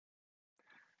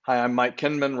Hi, I'm Mike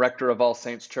Kinman, Rector of All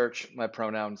Saints Church. My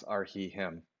pronouns are he,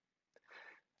 him.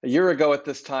 A year ago at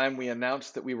this time, we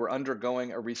announced that we were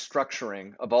undergoing a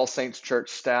restructuring of All Saints Church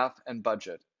staff and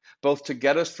budget, both to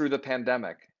get us through the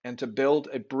pandemic and to build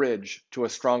a bridge to a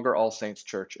stronger All Saints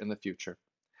Church in the future.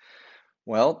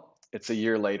 Well, it's a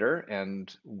year later,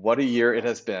 and what a year it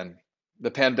has been. The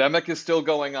pandemic is still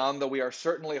going on, though we are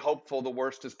certainly hopeful the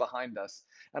worst is behind us.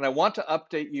 And I want to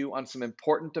update you on some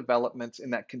important developments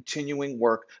in that continuing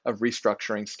work of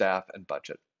restructuring staff and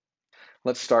budget.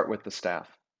 Let's start with the staff.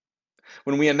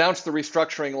 When we announced the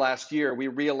restructuring last year, we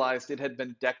realized it had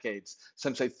been decades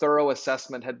since a thorough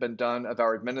assessment had been done of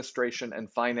our administration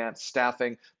and finance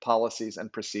staffing, policies,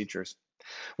 and procedures.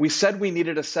 We said we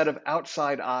needed a set of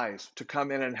outside eyes to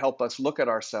come in and help us look at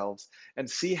ourselves and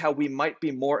see how we might be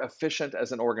more efficient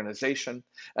as an organization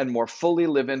and more fully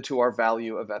live into our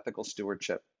value of ethical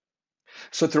stewardship.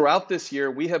 So throughout this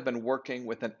year, we have been working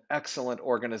with an excellent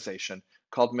organization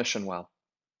called Missionwell.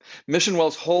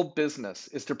 Missionwell's whole business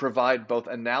is to provide both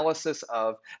analysis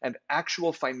of and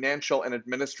actual financial and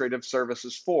administrative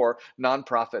services for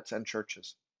nonprofits and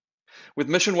churches. With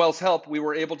Missionwell's help, we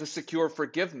were able to secure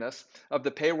forgiveness of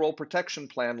the payroll protection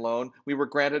plan loan we were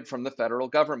granted from the federal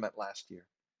government last year.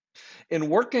 In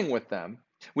working with them,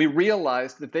 we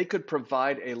realized that they could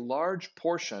provide a large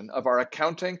portion of our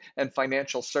accounting and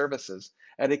financial services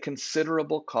at a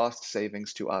considerable cost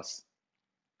savings to us.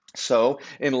 So,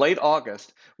 in late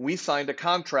August, we signed a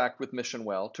contract with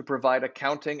Missionwell to provide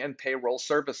accounting and payroll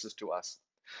services to us,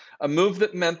 a move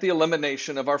that meant the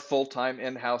elimination of our full-time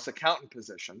in-house accountant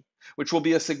position, which will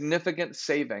be a significant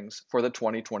savings for the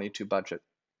 2022 budget.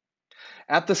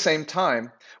 At the same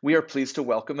time, we are pleased to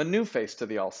welcome a new face to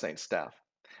the All Saints staff,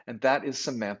 and that is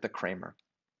Samantha Kramer.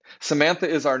 Samantha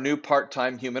is our new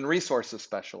part-time human resources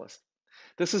specialist.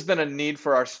 This has been a need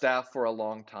for our staff for a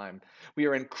long time. We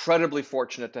are incredibly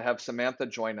fortunate to have Samantha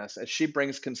join us as she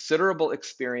brings considerable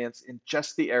experience in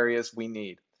just the areas we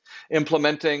need,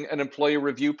 implementing an employee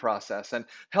review process and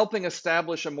helping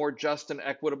establish a more just and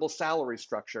equitable salary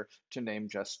structure, to name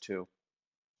just two.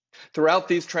 Throughout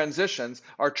these transitions,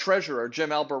 our treasurer, Jim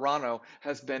Albarano,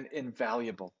 has been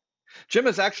invaluable. Jim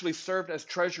has actually served as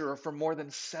treasurer for more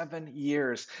than 7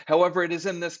 years. However, it is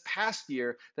in this past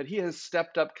year that he has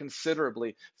stepped up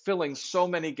considerably, filling so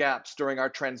many gaps during our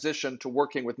transition to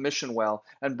working with Missionwell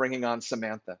and bringing on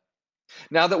Samantha.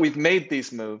 Now that we've made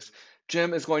these moves,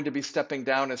 Jim is going to be stepping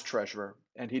down as treasurer,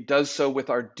 and he does so with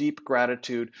our deep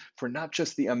gratitude for not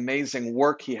just the amazing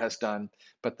work he has done,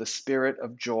 but the spirit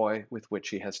of joy with which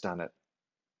he has done it.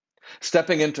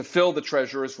 Stepping in to fill the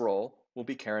treasurer's role will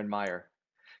be Karen Meyer.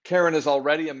 Karen is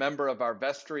already a member of our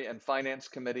Vestry and Finance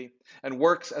Committee and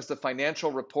works as the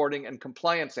financial reporting and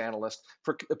compliance analyst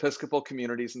for Episcopal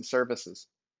Communities and Services.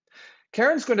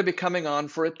 Karen's going to be coming on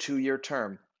for a 2-year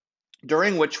term,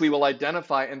 during which we will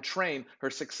identify and train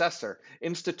her successor,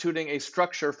 instituting a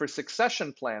structure for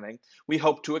succession planning we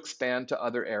hope to expand to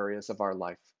other areas of our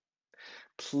life.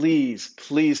 Please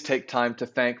take time to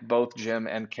thank both Jim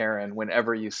and Karen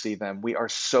whenever you see them. We are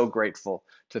so grateful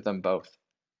to them both.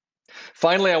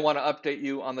 Finally, I want to update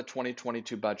you on the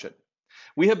 2022 budget.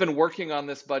 We have been working on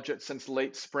this budget since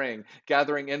late spring,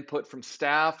 gathering input from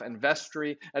staff and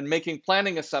vestry and making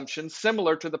planning assumptions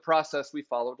similar to the process we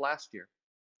followed last year.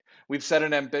 We've set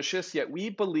an ambitious, yet we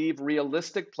believe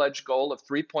realistic pledge goal of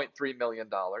 $3.3 million,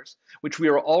 which we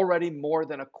are already more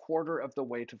than a quarter of the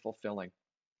way to fulfilling.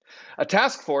 A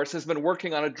task force has been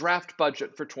working on a draft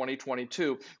budget for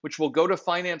 2022, which will go to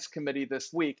Finance Committee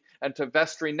this week and to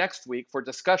Vestry next week for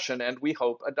discussion and, we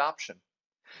hope, adoption.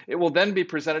 It will then be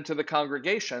presented to the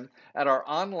congregation at our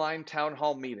online town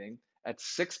hall meeting at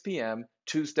 6 p.m.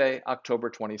 Tuesday, October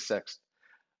 26th.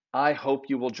 I hope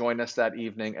you will join us that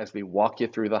evening as we walk you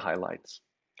through the highlights.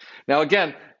 Now,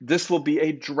 again, this will be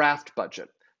a draft budget.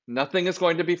 Nothing is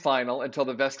going to be final until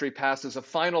the vestry passes a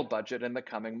final budget in the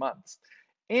coming months.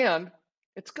 And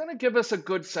it's going to give us a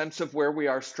good sense of where we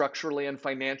are structurally and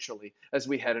financially as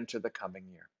we head into the coming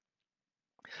year.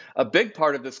 A big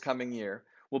part of this coming year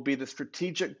will be the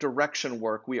strategic direction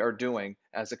work we are doing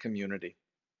as a community.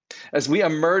 As we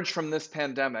emerge from this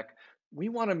pandemic, we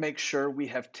want to make sure we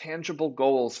have tangible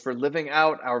goals for living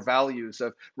out our values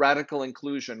of radical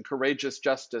inclusion, courageous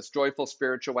justice, joyful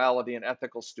spirituality, and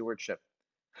ethical stewardship.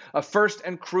 A first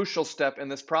and crucial step in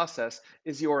this process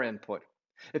is your input.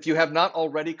 If you have not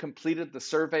already completed the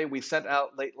survey we sent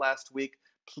out late last week,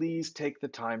 please take the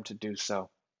time to do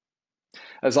so.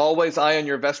 As always, I and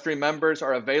your vestry members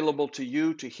are available to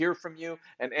you to hear from you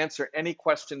and answer any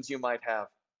questions you might have.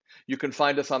 You can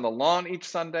find us on the lawn each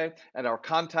Sunday, and our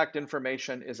contact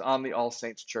information is on the All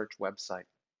Saints Church website.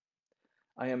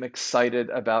 I am excited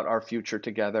about our future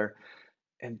together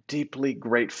and deeply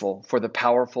grateful for the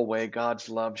powerful way God's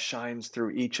love shines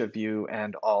through each of you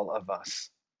and all of us.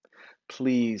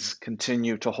 Please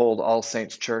continue to hold All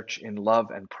Saints Church in love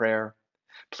and prayer.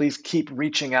 Please keep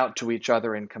reaching out to each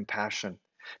other in compassion.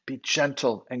 Be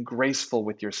gentle and graceful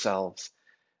with yourselves.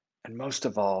 And most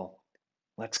of all,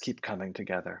 let's keep coming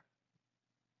together.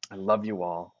 I love you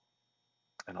all,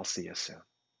 and I'll see you soon.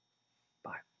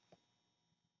 Bye.